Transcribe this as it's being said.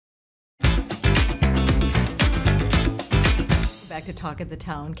back to Talk of the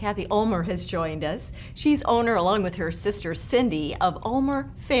Town. Cathy Ulmer has joined us. She's owner, along with her sister Cindy, of Ulmer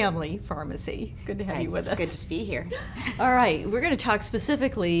Family Pharmacy. Good to have you with us. Good to be here. All right, we're going to talk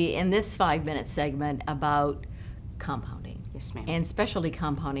specifically in this 5-minute segment about compounding. Yes, ma'am. And specialty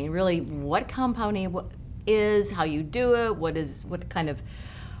compounding. Really, what compounding is, how you do it, what kind of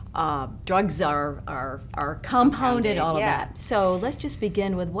drugs are compounded, all of that. So let's just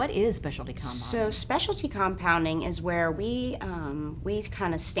begin with, what is specialty compounding? So specialty compounding is where we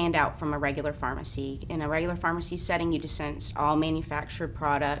kind of stand out from a regular pharmacy. In a regular pharmacy setting, you dispense all manufactured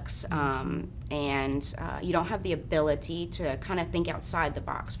products, and you don't have the ability to kind of think outside the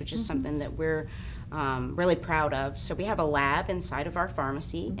box, which is something that we're really proud of. So we have a lab inside of our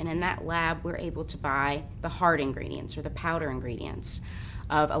pharmacy, and in that lab we're able to buy the hard ingredients or the powder ingredients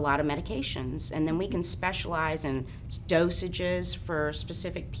of a lot of medications, and then we can specialize in dosages for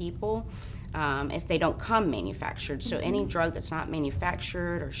specific people if they don't come manufactured. So any drug that's not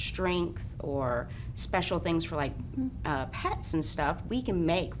manufactured, or strength, or special things for like pets and stuff, we can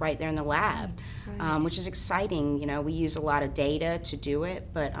make right there in the lab, which is exciting. You know, we use a lot of data to do it,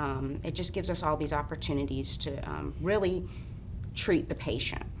 but it just gives us all these opportunities to really treat the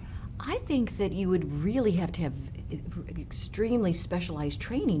patient. I think that you would really have to have extremely specialized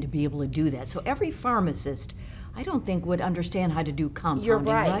training to be able to do that. So every pharmacist, I don't think, would understand how to do compounding. You're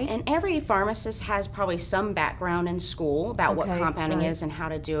right. And every pharmacist has probably some background in school about what compounding is and how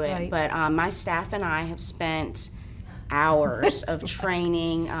to do it. But my staff and I have spent hours of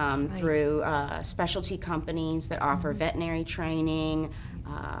training through specialty companies that offer veterinary training,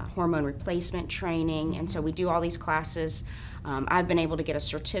 hormone replacement training, and so we do all these classes. I've been able to get a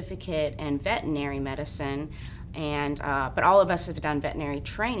certificate in veterinary medicine, and but all of us have done veterinary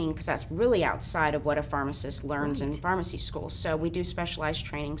training because that's really outside of what a pharmacist learns in pharmacy school. So we do specialized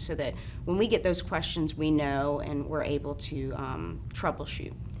training so that when we get those questions, we know and we're able to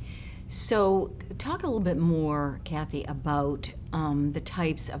troubleshoot. So talk a little bit more, Cathy, about the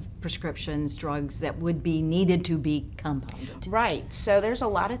types of prescriptions, drugs that would be needed to be compounded. Right. So there's a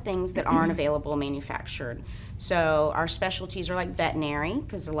lot of things that aren't available manufactured. So our specialties are like veterinary,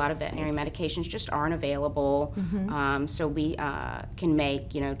 because a lot of veterinary medications just aren't available. So we can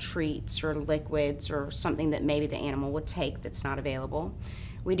make, treats or liquids or something that maybe the animal would take that's not available.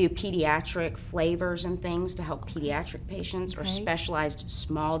 We do pediatric flavors and things to help pediatric patients, or specialized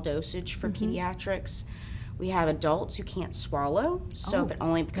small dosage for pediatrics. We have adults who can't swallow, so if it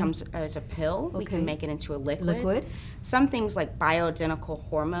only becomes as a pill, we can make it into a liquid. Some things like bioidentical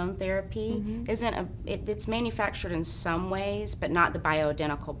hormone therapy it's manufactured in some ways, but not the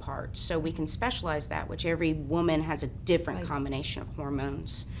bioidentical part. So we can specialize that, which every woman has a different combination of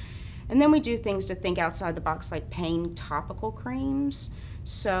hormones. And then we do things to think outside the box, like pain topical creams.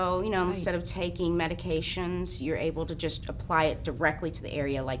 So, instead of taking medications, you're able to just apply it directly to the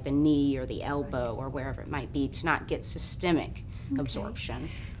area, like the knee or the elbow or wherever it might be, to not get systemic absorption.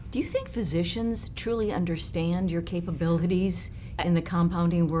 Do you think physicians truly understand your capabilities in the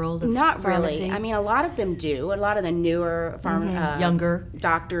compounding world of Not pharmacy? really. I mean, a lot of them do. A lot of the newer younger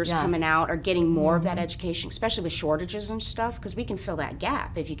doctors coming out are getting more of that education, especially with shortages and stuff, because we can fill that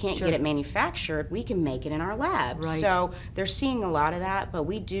gap. If you can't get it manufactured, we can make it in our lab. So they're seeing a lot of that, but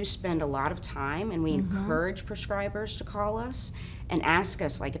we do spend a lot of time, and we encourage prescribers to call us and ask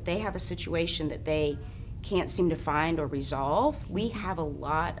us, like, if they have a situation that they can't seem to find or resolve, we have a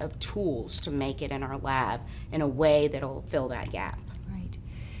lot of tools to make it in our lab in a way that'll fill that gap. Right.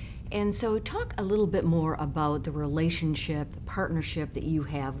 And so talk a little bit more about the relationship, the partnership that you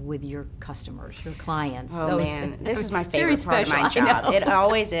have with your customers, your clients. Oh, man, this is my favorite part of my job. It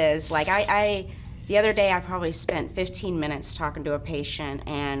always is. Like, the other day I probably spent 15 minutes talking to a patient,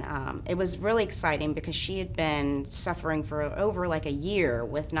 and it was really exciting because she had been suffering for over like a year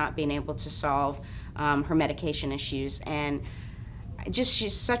with not being able to solve her medication issues, and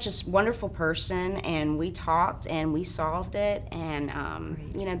she's such a wonderful person, and we talked and we solved it, and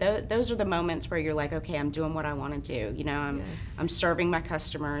those are the moments where you're like, okay, I'm doing what I want to do. I'm serving my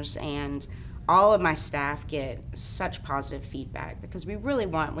customers, and all of my staff get such positive feedback, because we really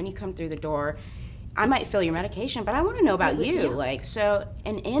want, when you come through the door, I might fill your medication, but I want to know about you.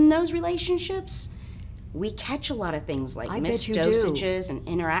 And in those relationships, we catch a lot of things like missed dosages and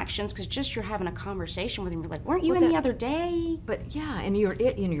interactions, because just you're having a conversation with them, you're like, weren't you in the other day? But and you're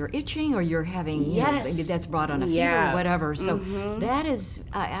itching, or you're having that's brought on a fever or whatever. So that is,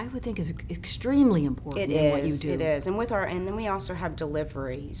 I would think, is extremely important in what you do. It is. And then we also have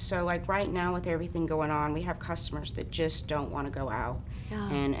delivery. So like right now with everything going on, we have customers that just don't want to go out.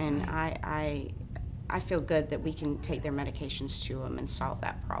 And I feel good that we can take their medications to them and solve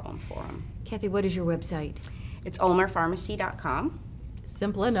that problem for them. Cathy, what is your website? It's ulmerpharmacy.com.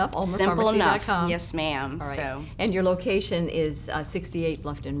 Simple enough, Simple enough. ulmerpharmacy.com. Yes, ma'am. All right. So. And your location is 68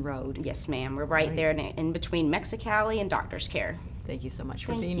 Bluffton Road. Yes, ma'am. We're right there in between Mexicali and Doctor's Care. Thank you so much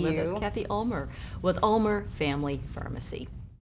for Thank being with us. you. Cathy Ulmer with Ulmer Family Pharmacy.